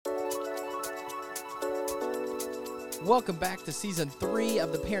Welcome back to Season 3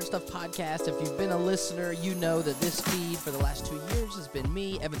 of the Parent Stuff Podcast. If you've been a listener, you know that this feed for the last 2 years has been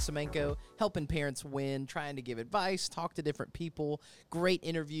me, Evan Semenko, helping parents win, trying to give advice, talk to different people, great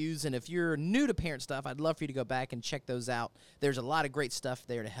interviews. And if you're new to Parent Stuff, I'd love for you to go back and check those out. There's a lot of great stuff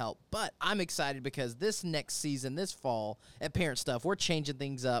there to help. But I'm excited because this next season, this fall at Parent Stuff, we're changing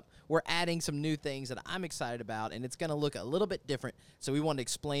things up. We're adding some new things that I'm excited about, and it's going to look a little bit different. So we wanted to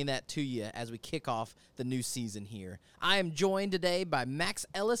explain that to you as we kick off the new season here. I am joined today by Max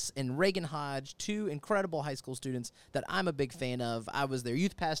Ellis and Reagan Hodge, two incredible high school students that I'm a big fan of. I was their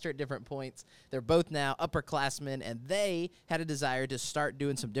youth pastor at different points. They're both now upperclassmen, and they had a desire to start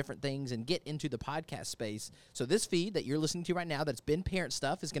doing some different things and get into the podcast space. So this feed that you're listening to right now that's been Parent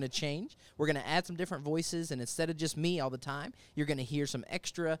Stuff is going to change. We're going to add some different voices, and instead of just me all the time, you're going to hear some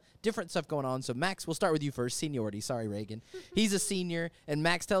extra different stuff going on. So Max, we'll start with you first. Seniority. Sorry, Reagan. He's a senior, and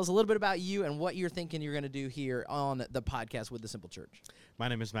Max, tell us a little bit about you and what you're thinking you're going to do here on the podcast with the Simple Church. My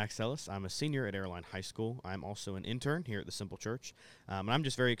name is Max Ellis. I'm a senior at Airline High School. I'm also an intern here at the Simple Church. And I'm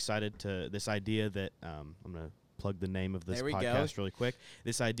just very excited to this idea that I'm going to plug the name of this podcast really quick.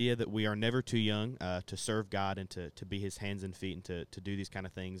 This idea that we are never too young to serve God and to be his hands and feet and to do these kind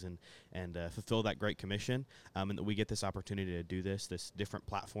of things and fulfill that great commission, and that we get this opportunity to do this different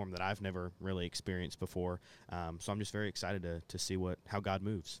platform that I've never really experienced before. So I'm just very excited to see how God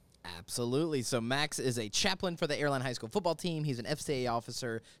moves. Absolutely. So Max is a chaplain for the Airline High School football team. He's an FCA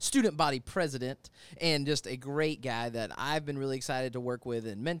officer, student body president, and just a great guy that I've been really excited to work with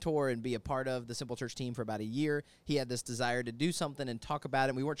and mentor and be a part of the Simple Church team for about a year. He had this desire to do something and talk about it,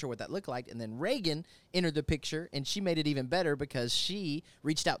 and we weren't sure what that looked like. And then Reagan entered the picture, and she made it even better because she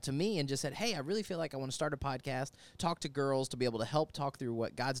reached out to me and just said, hey, I really feel like I want to start a podcast, talk to girls to be able to help talk through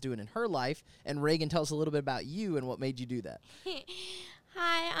what God's doing in her life. And Reagan, tell us a little bit about you and what made you do that.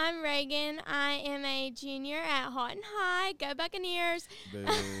 Hi, I'm Reagan. I am a junior at Houghton High. Go Buccaneers.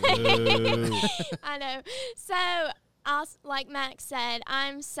 I know. So, like Max said,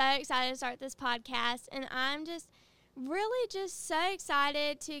 I'm so excited to start this podcast, and I'm just really just so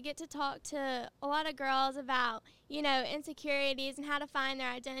excited to get to talk to a lot of girls about, insecurities and how to find their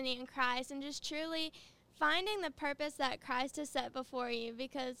identity in Christ and just truly finding the purpose that Christ has set before you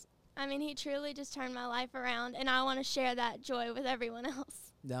because he truly just turned my life around, and I want to share that joy with everyone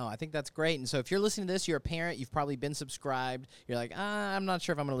else. No, I think that's great. And so if you're listening to this, you're a parent, you've probably been subscribed. You're like, I'm not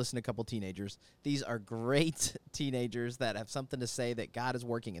sure if I'm going to listen to a couple teenagers. These are great teenagers that have something to say that God is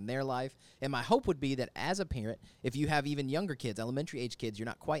working in their life. And my hope would be that as a parent, if you have even younger kids, elementary age kids, you're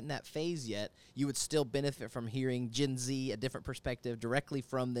not quite in that phase yet, you would still benefit from hearing Gen Z, a different perspective directly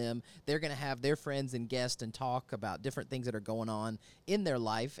from them. They're going to have their friends and guests and talk about different things that are going on in their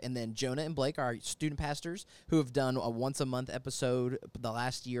life. And then Jonah and Blake, our student pastors, who have done a once-a-month episode the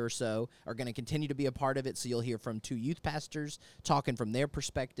last year or so, are going to continue to be a part of it. So you'll hear from two youth pastors talking from their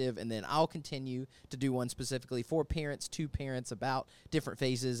perspective, and then I'll continue to do one specifically for parents, to parents, about different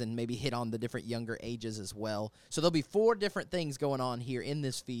phases and maybe hit on the different younger ages as well. So there'll be 4 different things going on here in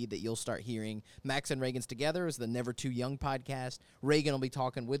this feed that you'll start hearing. Max and Reagan's together is the Never Too Young podcast. Reagan will be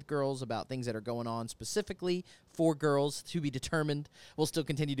talking with girls about things that are going on specifically for girls to be determined. We'll still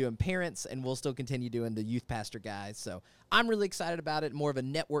continue doing parents, and we'll still continue doing the youth pastor guys. So I'm really excited about it, more of a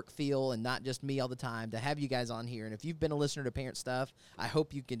network feel and not just me all the time, to have you guys on here. And if you've been a listener to Parent Stuff, I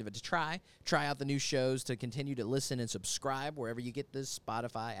hope you can give it a try out the new shows, to continue to listen and subscribe wherever you get this,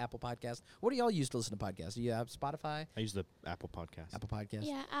 Spotify, Apple Podcasts. What do y'all use to listen to podcasts? Do you have Spotify? I use the Apple Podcast. Apple Podcasts?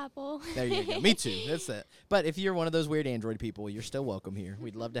 Yeah, Apple. There you go. Me too. That's it. But if you're one of those weird Android people, you're still welcome here.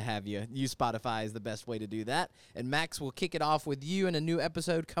 We'd love to have you. Use Spotify is the best way to do that. And Max will kick it off with you in a new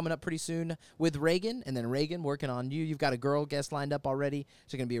episode coming up pretty soon with Reagan. And then Reagan working on you. You've got a girl guest lined up already.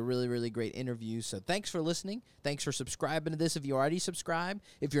 It's going to be a really, really great interview. So thanks for listening. Thanks for subscribing to this if you already subscribed.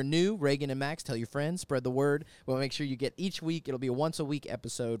 If you're new, Reagan and Max, tell your friends. Spread the word. We'll make sure you get each week. It'll be a once-a-week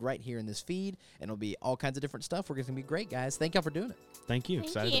episode right here in this feed. And it'll be all kinds of different stuff. We're going to be great, guys. Thank y'all for doing it. Thank you. Thank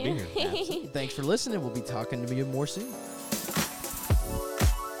Excited you. to be here. Absolutely. Thanks for listening. We'll be talking to you more soon.